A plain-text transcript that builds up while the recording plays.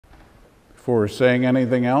Before saying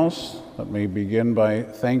anything else, let me begin by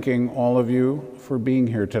thanking all of you for being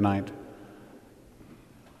here tonight.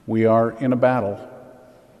 We are in a battle.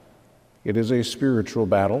 It is a spiritual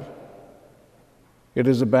battle. It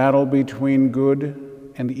is a battle between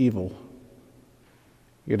good and evil.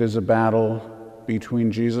 It is a battle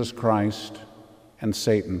between Jesus Christ and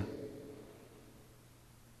Satan.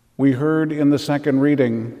 We heard in the second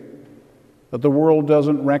reading that the world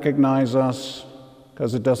doesn't recognize us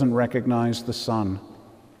because it doesn't recognize the Son.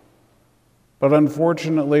 But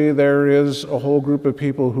unfortunately, there is a whole group of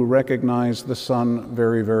people who recognize the Son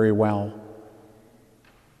very, very well.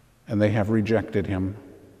 And they have rejected him,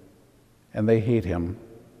 and they hate him.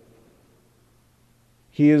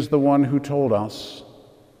 He is the one who told us,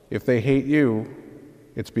 if they hate you,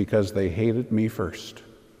 it's because they hated me first.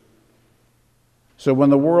 So when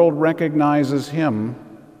the world recognizes him,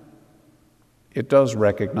 it does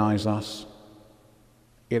recognize us.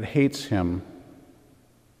 It hates him,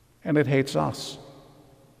 and it hates us.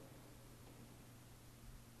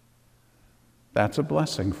 That's a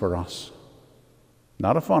blessing for us.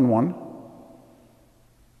 Not a fun one,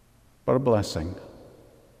 but a blessing.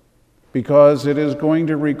 Because it is going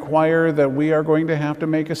to require that we are going to have to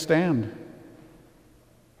make a stand.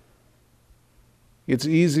 It's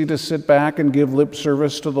easy to sit back and give lip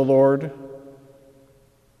service to the Lord.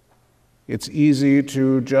 It's easy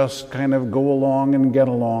to just kind of go along and get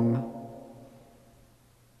along.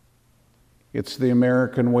 It's the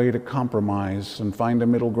American way to compromise and find a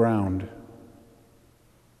middle ground.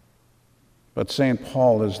 But St.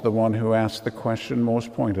 Paul is the one who asked the question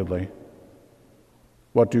most pointedly.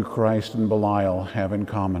 What do Christ and Belial have in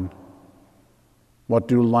common? What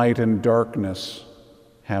do light and darkness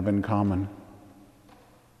have in common?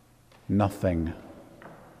 Nothing.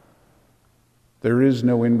 There is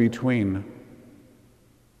no in-between.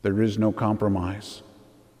 There is no compromise.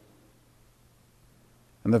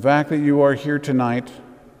 And the fact that you are here tonight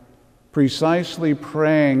precisely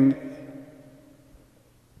praying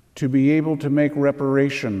to be able to make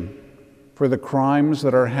reparation for the crimes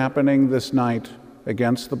that are happening this night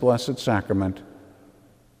against the Blessed Sacrament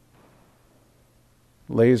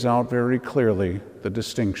lays out very clearly the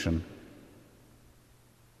distinction.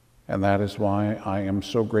 And that is why I am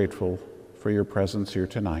so grateful for your presence here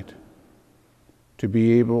tonight, to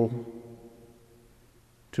be able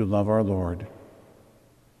to love our Lord,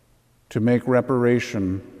 to make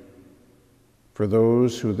reparation for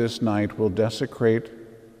those who this night will desecrate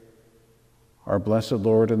our blessed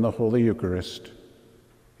Lord in the Holy Eucharist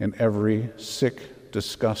in every sick,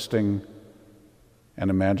 disgusting, and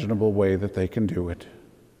imaginable way that they can do it.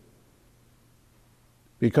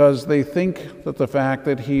 Because they think that the fact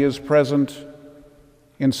that he is present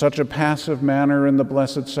in such a passive manner in the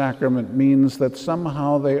Blessed Sacrament means that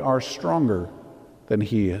somehow they are stronger than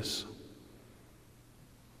he is.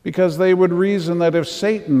 Because they would reason that if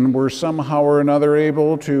Satan were somehow or another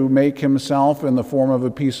able to make himself in the form of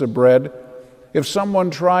a piece of bread, if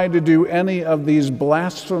someone tried to do any of these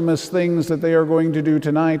blasphemous things that they are going to do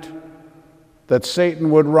tonight, that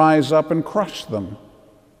Satan would rise up and crush them.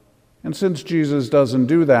 And since Jesus doesn't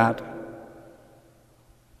do that,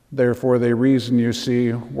 therefore they reason, you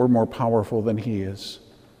see, we're more powerful than he is.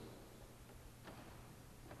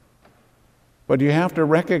 But you have to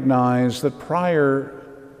recognize that prior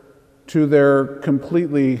to their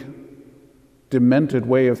completely demented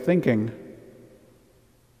way of thinking,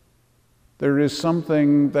 there is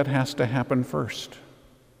something that has to happen first.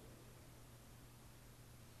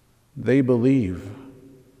 They believe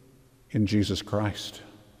in Jesus Christ.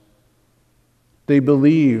 They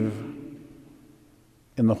believe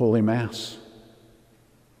in the Holy Mass.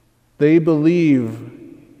 They believe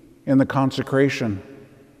in the consecration.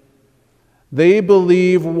 They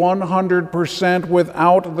believe 100%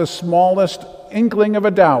 without the smallest inkling of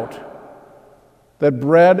a doubt that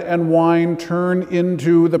bread and wine turn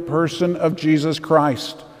into the person of Jesus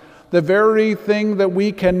Christ. The very thing that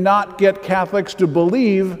we cannot get Catholics to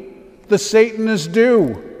believe, the Satanists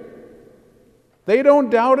do. They don't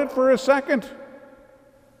doubt it for a second.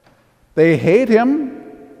 They hate him,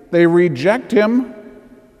 they reject him,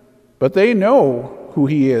 but they know who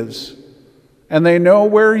he is, and they know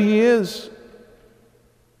where he is.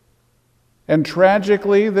 And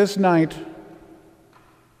tragically, this night,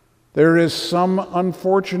 there is some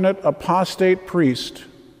unfortunate apostate priest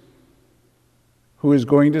who is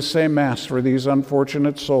going to say Mass for these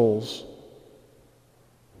unfortunate souls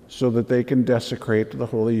so that they can desecrate the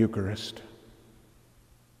Holy Eucharist.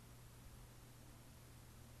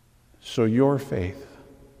 So your faith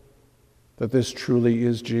that this truly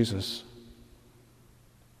is Jesus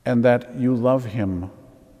and that you love him,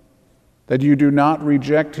 that you do not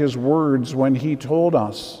reject his words when he told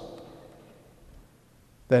us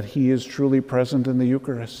that he is truly present in the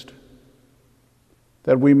Eucharist,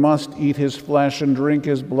 that we must eat his flesh and drink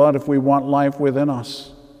his blood if we want life within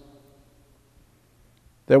us,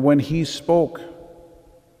 that when he spoke,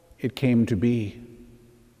 it came to be.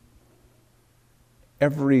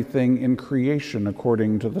 Everything in creation,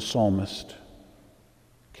 according to the psalmist,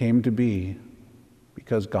 came to be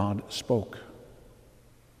because God spoke.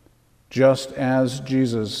 Just as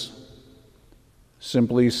Jesus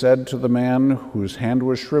simply said to the man whose hand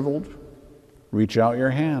was shriveled, "Reach out your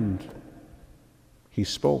hand." He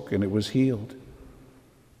spoke and it was healed.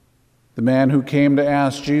 The man who came to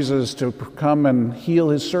ask Jesus to come and heal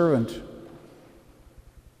his servant,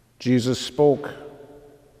 Jesus spoke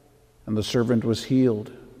and the servant was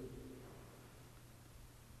healed.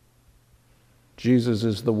 Jesus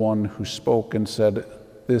is the one who spoke and said,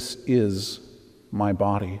 "This is my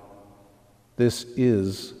body. This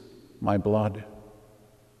is my blood."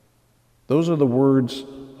 Those are the words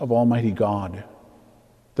of Almighty God.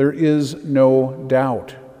 There is no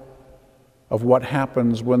doubt of what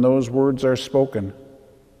happens when those words are spoken.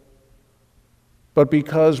 But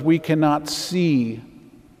because we cannot see,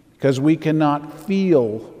 because we cannot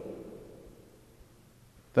feel,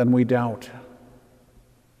 then we doubt.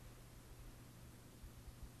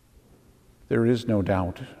 There is no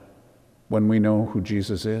doubt when we know who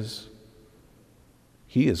Jesus is.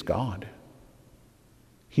 He is God.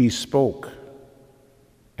 He spoke,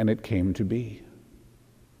 and it came to be.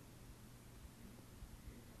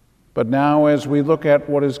 But now, as we look at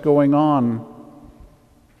what is going on,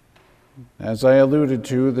 as I alluded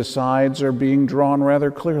to, the sides are being drawn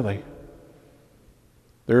rather clearly.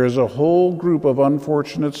 There is a whole group of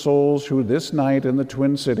unfortunate souls who this night in the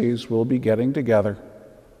Twin Cities will be getting together,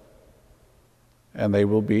 and they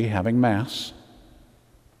will be having Mass,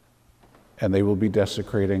 and they will be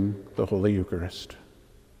desecrating the Holy Eucharist.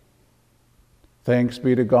 Thanks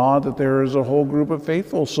be to God that there is a whole group of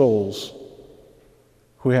faithful souls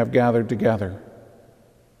who have gathered together.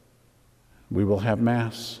 We will have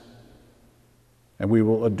Mass, and we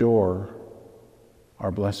will adore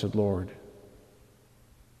our blessed Lord.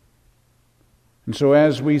 And so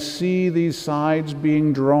as we see these sides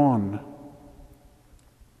being drawn,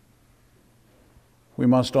 we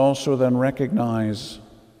must also then recognize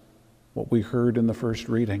what we heard in the first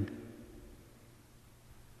reading.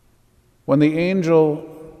 When the angel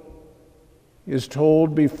is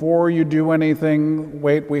told, before you do anything,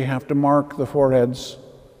 wait, we have to mark the foreheads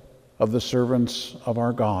of the servants of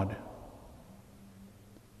our God.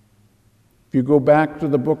 If you go back to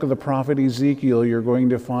the book of the prophet Ezekiel, you're going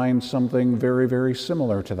to find something very, very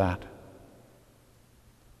similar to that.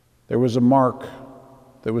 There was a mark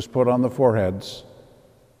that was put on the foreheads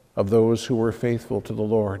of those who were faithful to the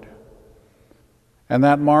Lord. And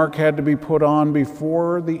that mark had to be put on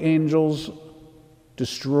before the angels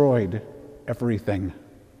destroyed everything.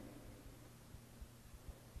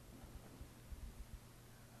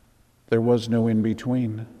 There was no in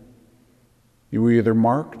between. You were either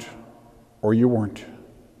marked or you weren't.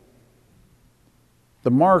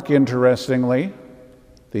 The mark, interestingly,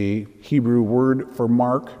 the Hebrew word for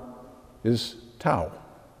mark is tau.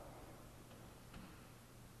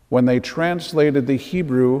 When they translated the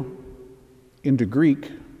Hebrew into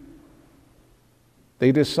Greek,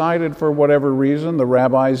 they decided, for whatever reason, the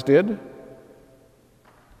rabbis did,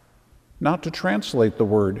 not to translate the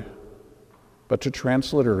word, but to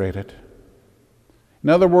transliterate it. In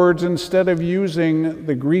other words, instead of using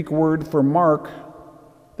the Greek word for mark,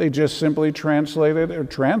 they just simply translated or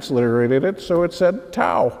transliterated it so it said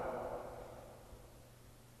tau.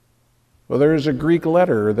 Well, there is a Greek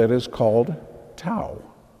letter that is called tau,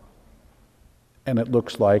 and it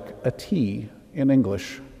looks like a T in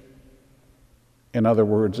English. In other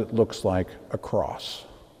words, it looks like a cross.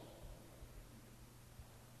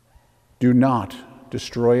 Do not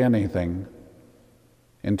destroy anything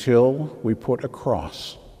until we put a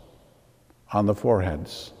cross on the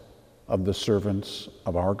foreheads of the servants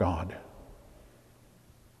of our God.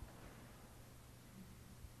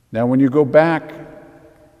 Now, when you go back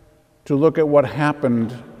to look at what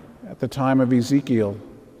happened at the time of Ezekiel,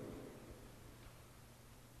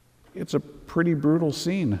 it's a pretty brutal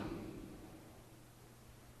scene.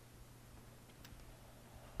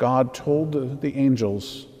 God told the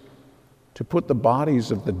angels to put the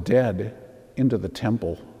bodies of the dead into the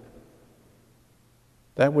temple.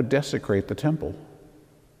 That would desecrate the temple,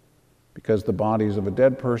 because the bodies of a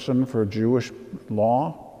dead person for Jewish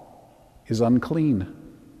law is unclean.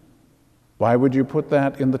 Why would you put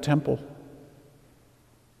that in the temple?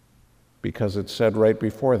 Because it said right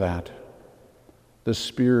before that, the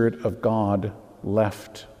Spirit of God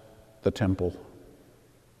left the temple.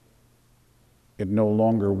 It no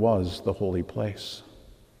longer was the holy place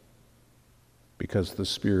because the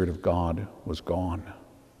Spirit of God was gone.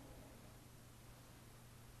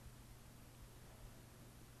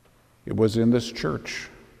 It was in this church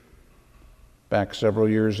back several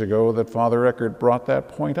years ago that Father Eckert brought that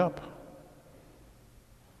point up,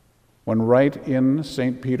 when right in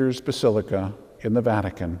St. Peter's Basilica in the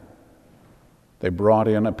Vatican, they brought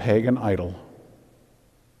in a pagan idol,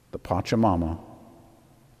 the Pachamama,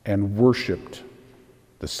 and worshiped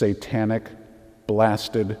the satanic,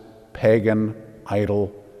 blasted, pagan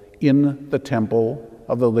idol in the temple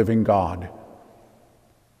of the living God.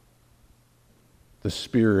 The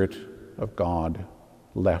Spirit of God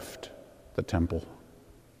left the temple.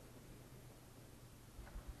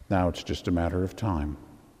 Now it's just a matter of time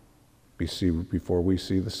before we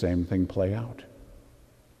see the same thing play out.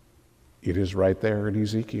 It is right there in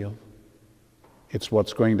Ezekiel. It's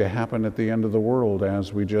what's going to happen at the end of the world,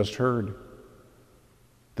 as we just heard.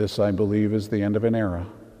 This, I believe, is the end of an era,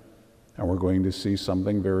 and we're going to see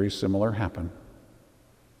something very similar happen.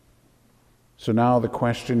 So now the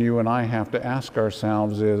question you and I have to ask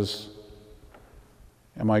ourselves is,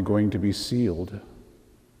 am I going to be sealed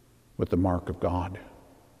with the mark of God,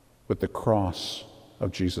 with the cross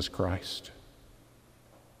of Jesus Christ?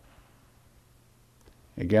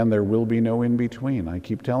 Again, there will be no in-between. I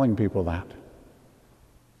keep telling people that.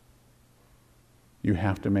 You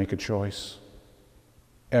have to make a choice.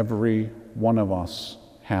 Every one of us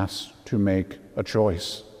has to make a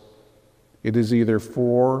choice. It is either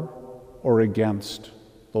for or against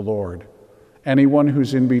the Lord. Anyone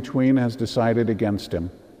who's in between has decided against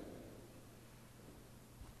him.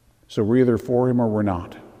 So we're either for him or we're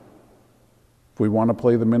not. If we want to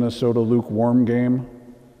play the Minnesota lukewarm game,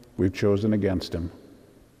 we've chosen against him.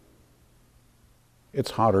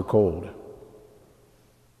 It's hot or cold.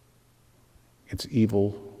 It's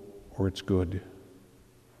evil or it's good.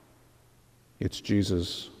 It's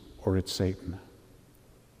Jesus or it's Satan.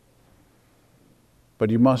 But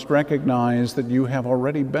you must recognize that you have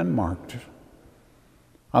already been marked.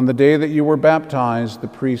 On the day that you were baptized, the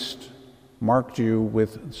priest marked you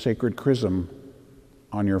with sacred chrism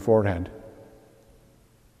on your forehead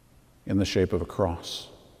in the shape of a cross.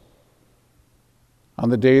 On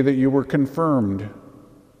the day that you were confirmed,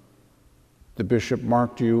 the bishop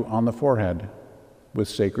marked you on the forehead with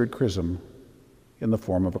sacred chrism in the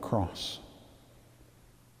form of a cross.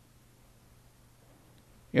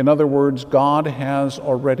 In other words, God has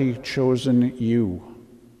already chosen you.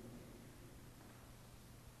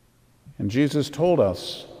 And Jesus told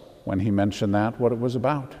us when he mentioned that what it was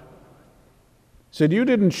about. He said, "You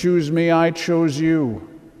didn't choose me, I chose you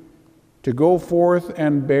to go forth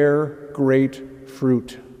and bear great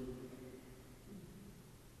fruit."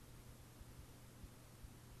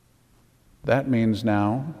 That means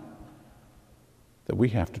now that we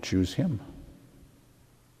have to choose him.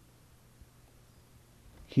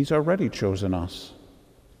 He's already chosen us.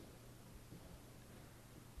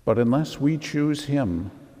 But unless we choose him,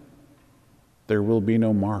 there will be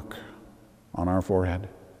no mark on our forehead.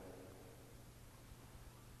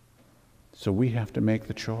 So we have to make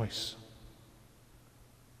the choice.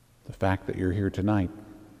 The fact that you're here tonight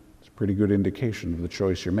is a pretty good indication of the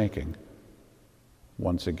choice you're making.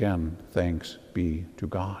 Once again, thanks be to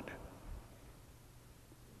God.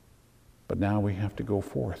 But now we have to go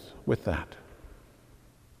forth with that.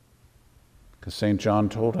 Because St. John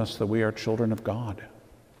told us that we are children of God.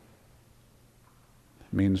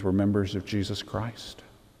 It means we're members of Jesus Christ.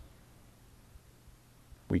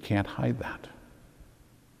 We can't hide that.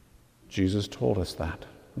 Jesus told us that.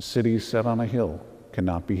 A city set on a hill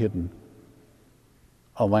cannot be hidden.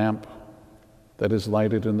 A lamp that is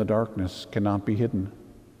lighted in the darkness cannot be hidden.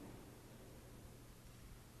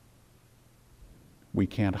 We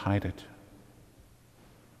can't hide it.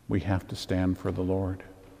 We have to stand for the Lord.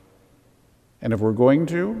 And if we're going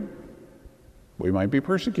to, we might be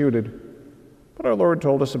persecuted. But our Lord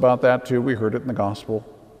told us about that too. We heard it in the gospel.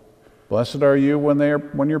 Blessed are you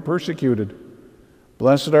when you're persecuted.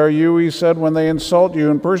 Blessed are you, he said, when they insult you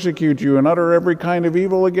and persecute you and utter every kind of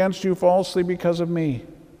evil against you falsely because of me.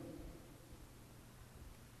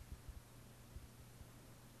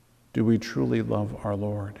 Do we truly love our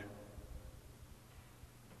Lord?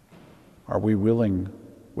 Are we willing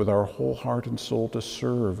with our whole heart and soul to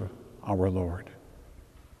serve our Lord?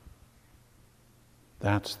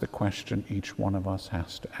 That's the question each one of us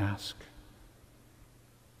has to ask.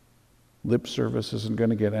 Lip service isn't going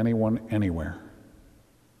to get anyone anywhere.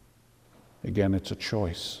 Again, it's a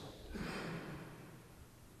choice.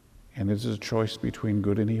 And it is a choice between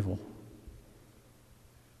good and evil.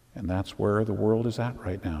 And that's where the world is at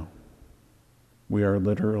right now. We are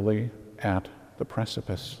literally at the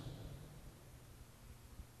precipice.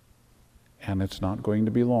 And it's not going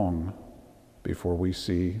to be long before we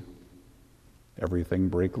see everything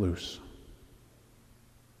break loose.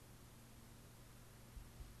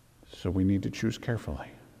 So we need to choose carefully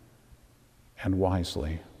and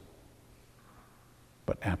wisely,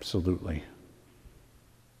 but absolutely,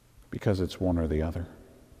 because it's one or the other.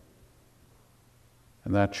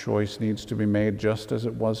 And that choice needs to be made just as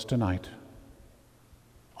it was tonight,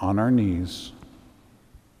 on our knees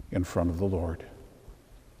in front of the Lord.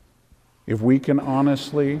 If we can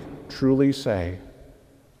honestly, truly say,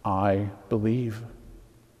 I believe.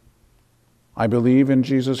 I believe in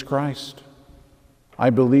Jesus Christ. I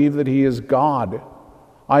believe that he is God.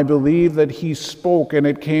 I believe that he spoke and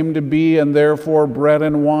it came to be, and therefore bread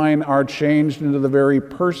and wine are changed into the very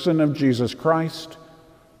person of Jesus Christ,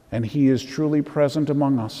 and he is truly present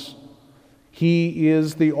among us. He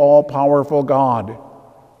is the all-powerful God,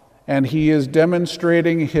 and he is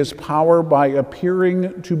demonstrating his power by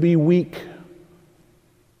appearing to be weak,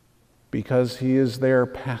 because he is there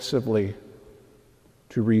passively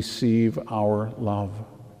to receive our love.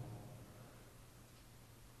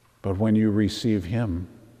 But when you receive him,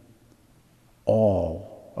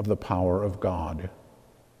 all of the power of God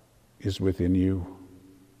is within you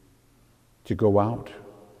to go out,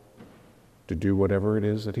 to do whatever it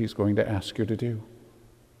is that he's going to ask you to do.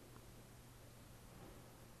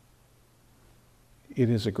 It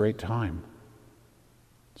is a great time.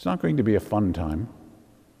 It's not going to be a fun time,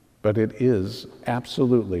 but it is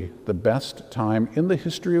absolutely the best time in the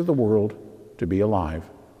history of the world to be alive,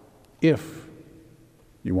 if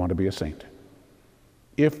you want to be a saint.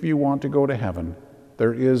 If you want to go to heaven,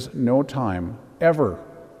 there is no time ever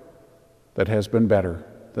that has been better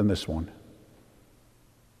than this one.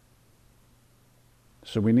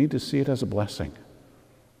 So we need to see it as a blessing.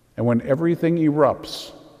 And when everything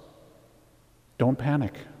erupts, don't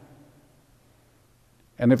panic.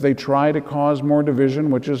 And if they try to cause more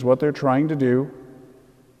division, which is what they're trying to do,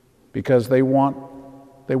 because they want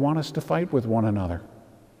us to fight with one another.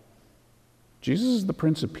 Jesus is the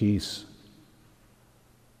Prince of Peace.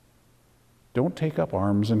 Don't take up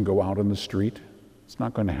arms and go out in the street. It's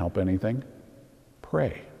not going to help anything.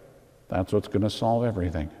 Pray. That's what's going to solve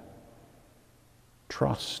everything.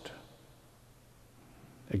 Trust.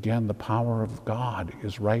 Again, the power of God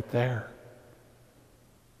is right there.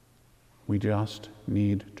 We just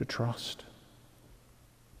need to trust.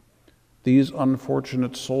 These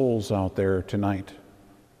unfortunate souls out there tonight,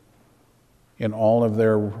 in all of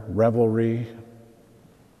their revelry,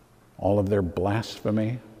 all of their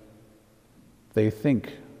blasphemy, they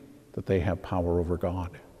think that they have power over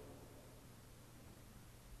God.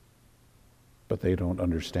 But they don't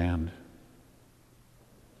understand.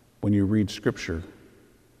 When you read Scripture,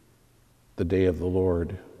 the day of the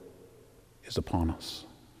Lord is upon us.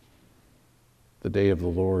 The day of the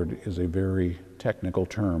Lord is a very technical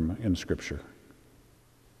term in Scripture.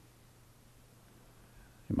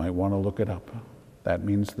 You might want to look it up. That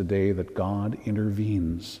means the day that God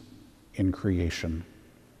intervenes in creation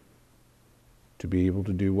to be able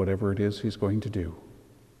to do whatever it is he's going to do.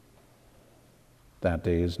 That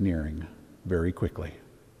day is nearing very quickly.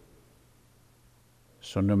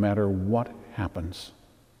 So no matter what happens,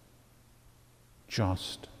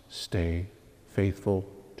 just stay faithful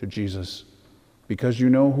to Jesus, because you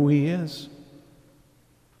know who he is.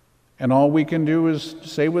 And all we can do is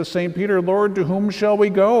say with St. Peter, Lord, to whom shall we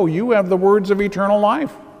go? You have the words of eternal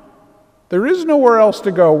life. There is nowhere else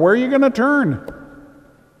to go. Where are you going to turn?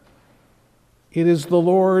 It is the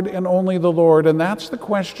Lord and only the Lord. And that's the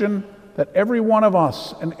question that every one of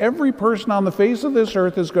us and every person on the face of this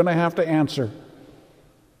earth is going to have to answer.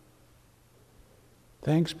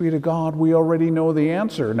 Thanks be to God, we already know the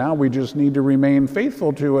answer. Now we just need to remain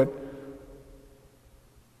faithful to it.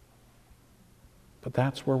 But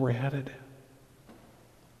that's where we're headed.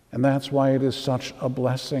 And that's why it is such a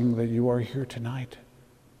blessing that you are here tonight,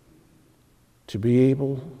 to be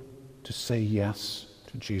able to say yes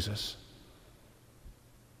to Jesus,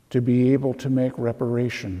 to be able to make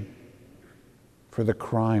reparation for the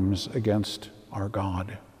crimes against our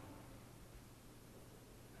God.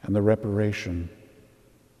 And the reparation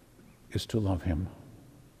is to love him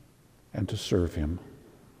and to serve him.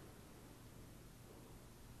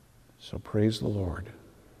 So praise the Lord.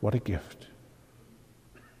 What a gift.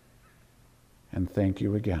 And thank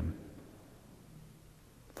you again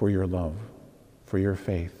for your love, for your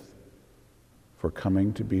faith, for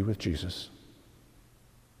coming to be with Jesus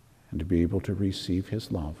and to be able to receive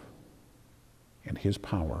his love and his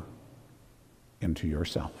power into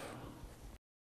yourself.